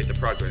celebrate the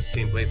progress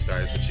Team Blade Star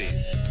has achieved.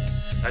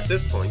 At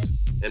this point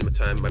in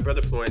time, my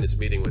brother Florian is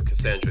meeting with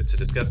Cassandra to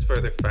discuss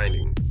further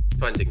funding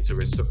to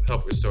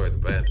help restore the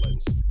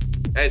Badlands.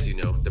 As you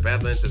know, the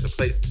Badlands is a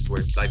place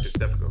where life is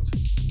difficult,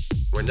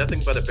 where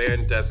nothing but a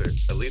barren desert,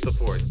 a lethal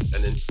forest,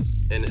 and an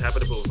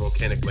inhabitable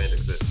volcanic land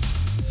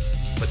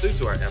exists. But due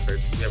to our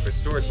efforts, we have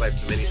restored life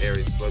to many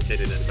areas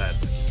located in the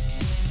Badlands.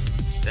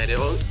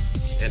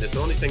 And it's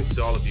only thanks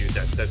to all of you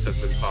that this has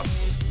been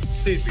possible.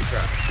 Please be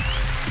proud.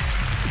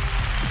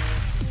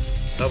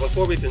 But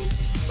before we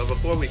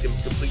can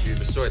completely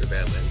restore the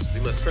Badlands, we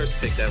must first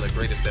take down our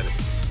greatest enemy,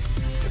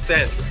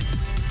 Cassandra.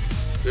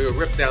 We will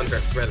rip down her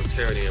threat of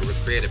tyranny and will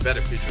create a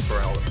better future for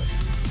all of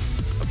us.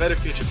 A better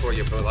future for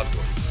your beloved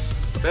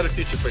ones. A better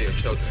future for your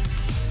children.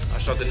 I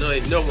shall deny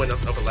no one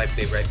of a life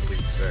they rightfully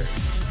deserve.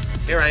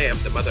 Here I am,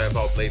 the mother of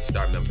all Blade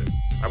Star members.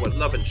 I will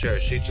love and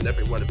cherish each and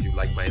every one of you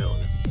like my own.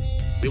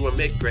 We will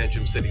make Grand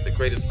June City the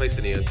greatest place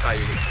in the entire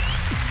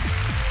universe.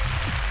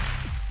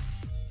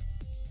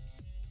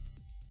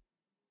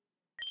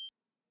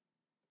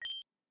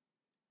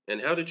 And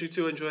how did you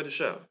two enjoy the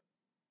show?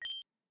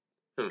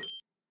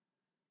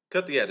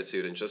 Cut the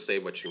attitude and just say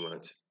what you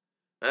want.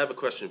 I have a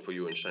question for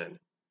you and Shen.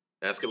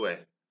 Ask away.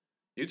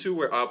 You two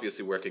were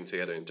obviously working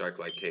together in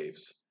Darklight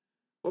Caves.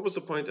 What was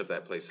the point of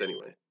that place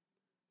anyway?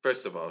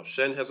 First of all,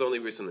 Shen has only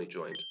recently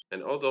joined,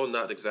 and although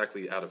not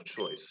exactly out of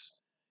choice,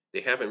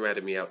 they haven't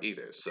ratted me out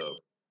either, so...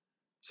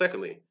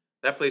 Secondly,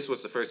 that place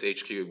was the first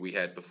HQ we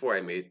had before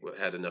I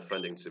had enough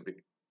funding to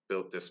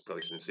build this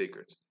place in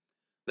secret.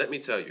 Let me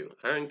tell you,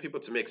 hiring people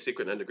to make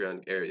secret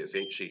underground areas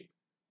ain't cheap.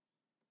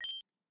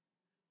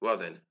 Well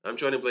then, I'm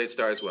joining Blade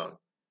Star as well.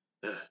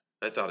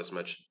 I thought as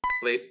much.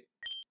 Wait,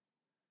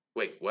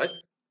 what?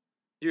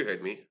 You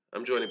heard me.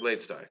 I'm joining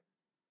Blade Star.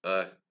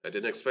 I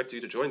didn't expect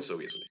you to join so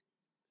easily.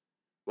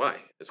 Why?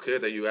 It's clear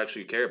that you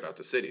actually care about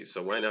the city,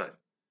 so why not?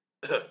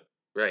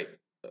 Right.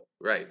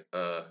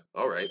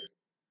 Alright.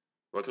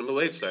 Welcome to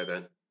Blade Star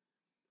then.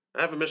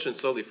 I have a mission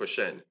solely for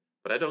Shen,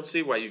 but I don't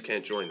see why you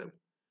can't join them.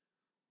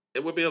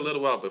 It will be a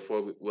little while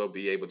before we'll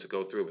be able to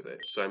go through with it,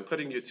 so I'm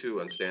putting you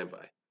two on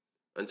standby.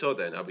 Until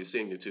then, I'll be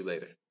seeing you two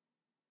later.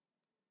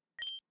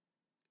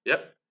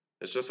 Yep,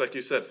 it's just like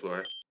you said,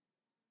 Flora.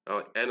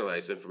 I'll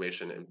analyze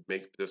information and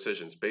make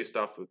decisions based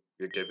off of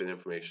the given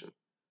information.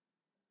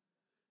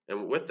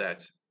 And with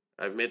that,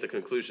 I've made the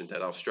conclusion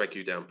that I'll strike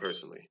you down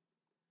personally.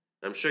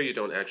 I'm sure you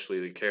don't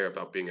actually care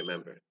about being a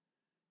member.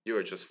 You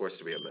are just forced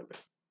to be a member.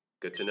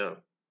 Good to know.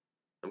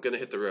 I'm gonna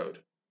hit the road.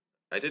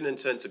 I didn't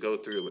intend to go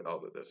through with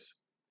all of this.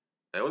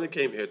 I only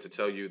came here to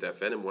tell you that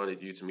Venom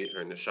wanted you to meet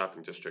her in the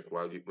shopping district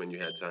when you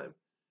had time.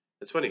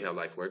 It's funny how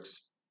life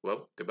works.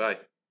 Well, goodbye.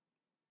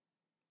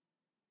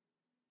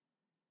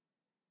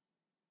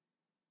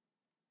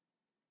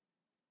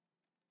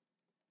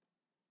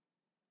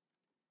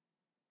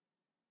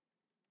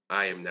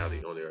 I am now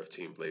the owner of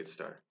Team Blade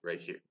Star, right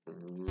here.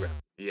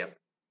 Yep.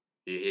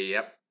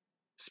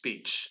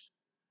 Speech.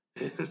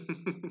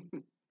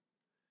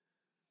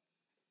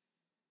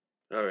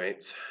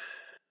 Alright.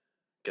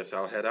 Guess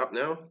I'll head out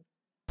now.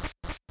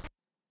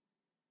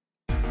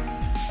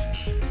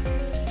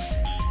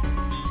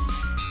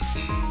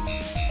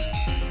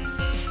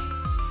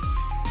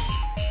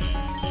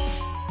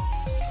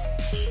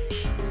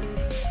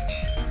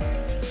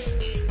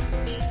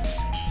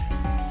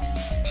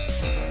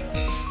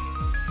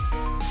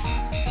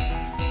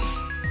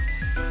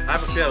 I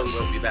have a feeling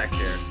we'll be back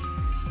here.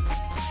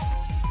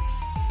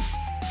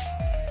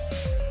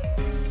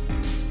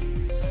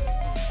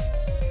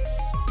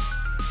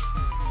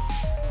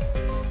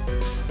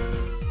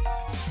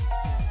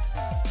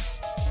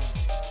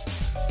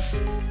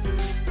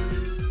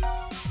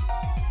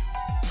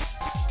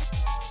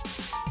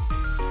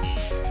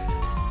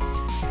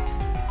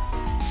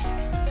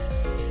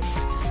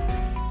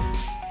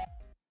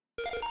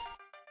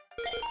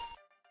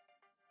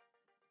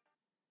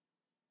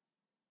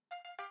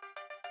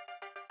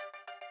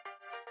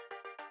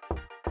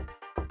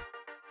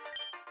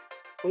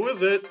 Who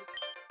is it?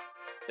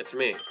 It's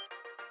me.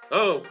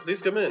 Oh,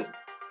 please come in.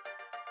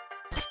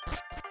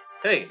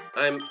 Hey,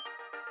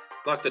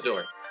 Lock the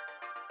door.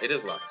 It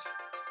is locked.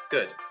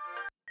 Good.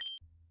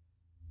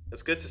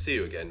 It's good to see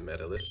you again,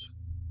 Medalist.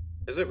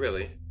 Is it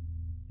really?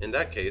 In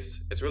that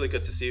case, it's really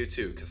good to see you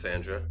too,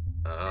 Cassandra.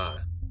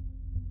 Ah.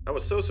 I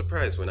was so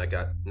surprised when I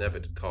got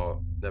Nevid's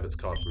call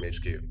from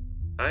HQ.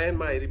 High and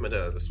mighty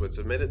Medalist was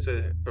admitted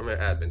from her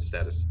admin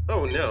status.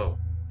 Oh no!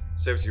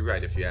 Serves you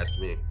right if you ask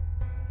me.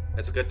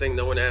 It's a good thing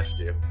no one asked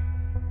you.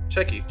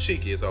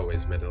 Cheeky as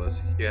always,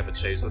 Metalus. You haven't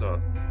changed at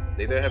all.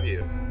 Neither have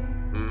you.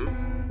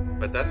 Hmm?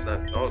 But that's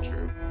not all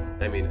true.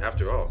 I mean,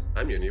 after all,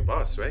 I'm your new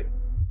boss, right?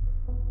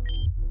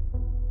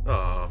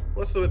 Aw,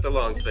 what's with the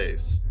long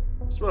face?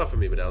 Smile for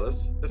me,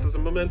 Metalus. This is a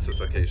momentous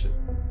occasion.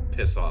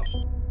 Piss off.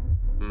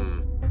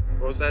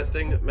 What was that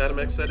thing that Madam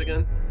X said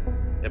again?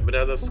 If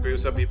Metalus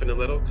screws up even a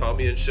little, call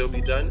me and she'll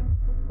be done?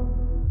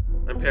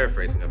 I'm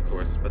paraphrasing, of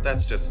course, but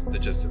that's just the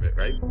gist of it,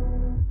 right?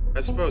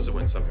 I suppose it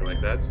went something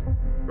like that.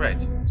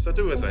 Right, so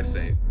do as I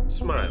say.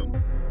 Smile.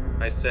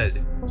 I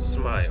said,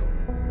 smile.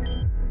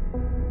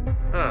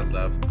 Ah,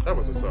 love, that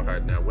wasn't so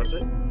hard now, was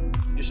it?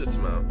 You should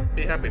smile.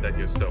 Be happy that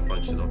you're still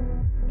functional.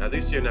 At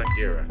least you're not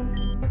Gira.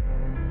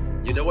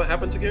 You know what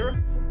happened to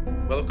Gira?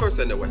 Well, of course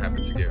I know what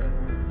happened to Gira.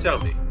 Tell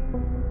me,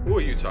 who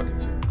are you talking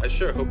to? I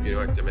sure hope you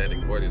aren't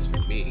demanding orders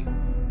from me.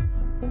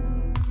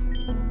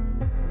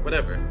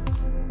 Whatever.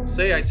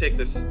 Say I take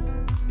this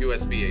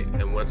USB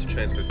and want to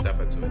transfer stuff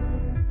into it.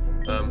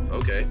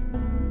 Okay.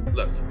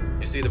 Look,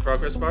 you see the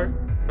progress bar?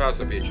 Files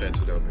are being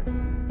transferred over.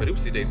 But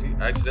oopsie daisy,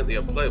 I accidentally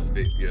unplugged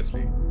the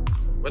USB.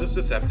 What does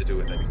this have to do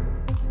with anything?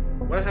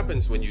 What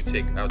happens when you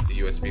take out the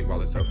USB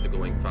while it's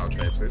outgoing file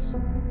transfers?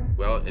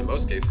 Well, in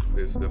most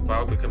cases, the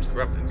file becomes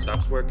corrupt and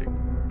stops working.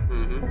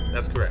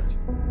 That's correct.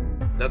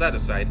 Now that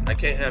aside, I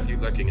can't have you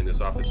lurking in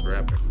this office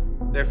forever.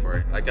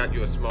 Therefore, I got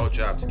you a small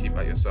job to keep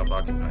yourself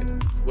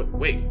occupied.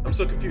 Wait, I'm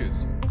so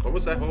confused. What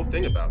was that whole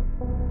thing about?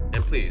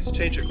 And please,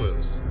 change your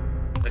clothes.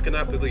 I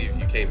cannot believe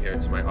you came here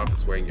to my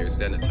office wearing your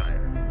Zen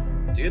attire.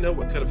 Do you know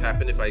what could have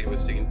happened if I was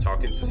seen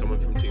talking to someone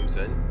from Team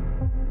Zen?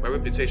 My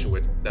reputation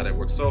that I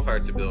worked so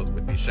hard to build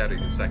would be shattered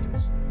in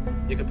seconds.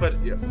 You can put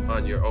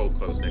on your old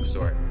clothes next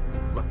door.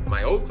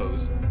 My old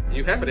clothes?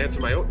 You haven't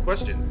answered my own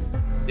question.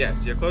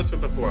 Yes, your clothes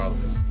from before all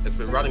of this. It's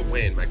been rotting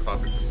away in my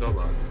closet for so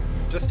long.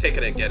 Just take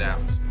it and get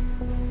out.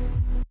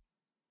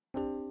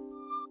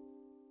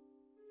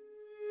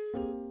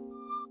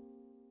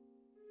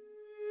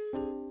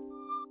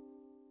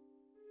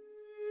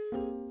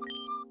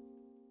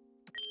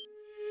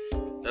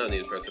 I don't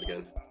need to press it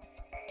again.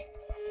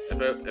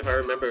 If I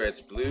remember,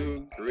 it's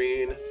blue,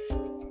 green,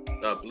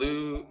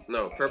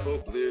 purple,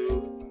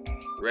 blue,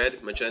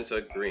 red,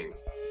 magenta, green.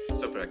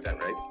 Something like that,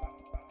 right?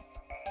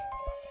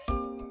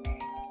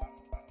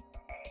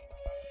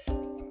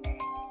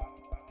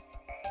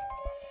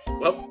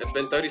 Well, it's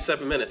been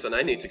 37 minutes and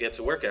I need to get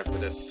to work after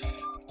this.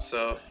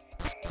 So,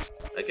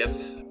 I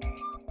guess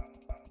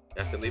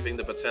after leaving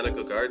the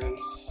botanical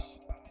gardens,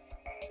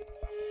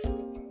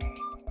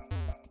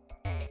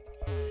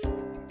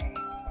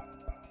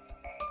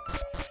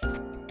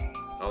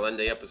 I'll end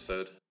the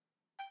episode.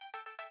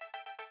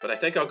 But I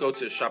think I'll go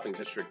to the shopping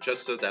district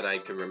just so that I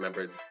can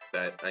remember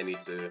that I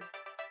need to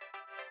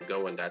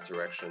go in that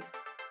direction.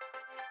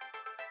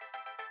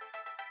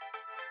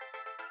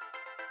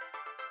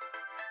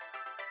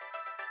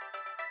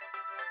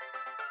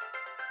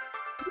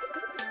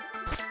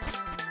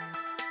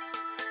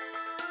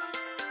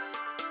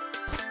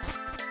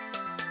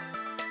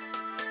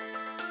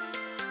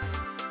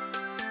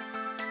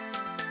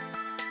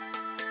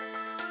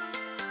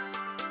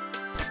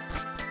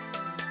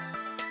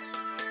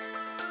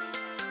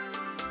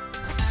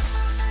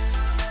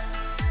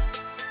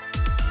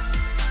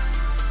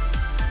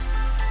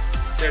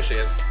 There she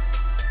is.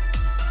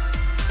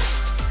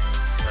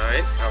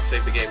 Alright, I'll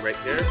save the game right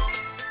here.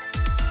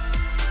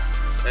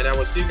 And I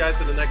will see you guys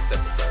in the next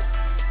episode.